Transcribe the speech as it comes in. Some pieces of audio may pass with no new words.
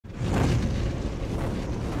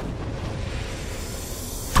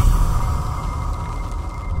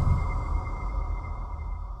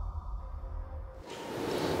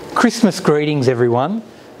Christmas greetings, everyone,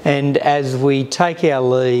 and as we take our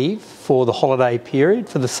leave for the holiday period,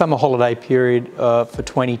 for the summer holiday period for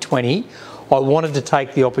 2020, I wanted to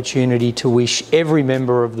take the opportunity to wish every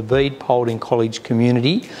member of the Bede Paulding College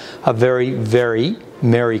community a very, very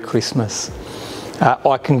Merry Christmas.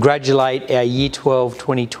 I congratulate our Year 12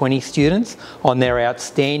 2020 students on their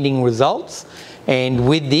outstanding results, and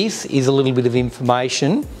with this is a little bit of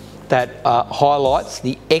information that highlights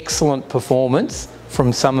the excellent performance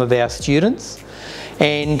from some of our students.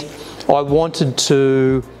 And I wanted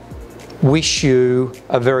to wish you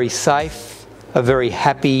a very safe, a very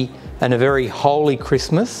happy and a very holy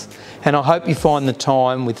Christmas, and I hope you find the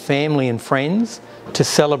time with family and friends to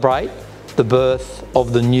celebrate the birth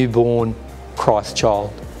of the newborn Christ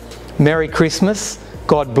child. Merry Christmas,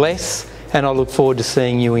 God bless, and I look forward to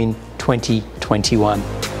seeing you in 2021.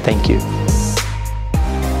 Thank you.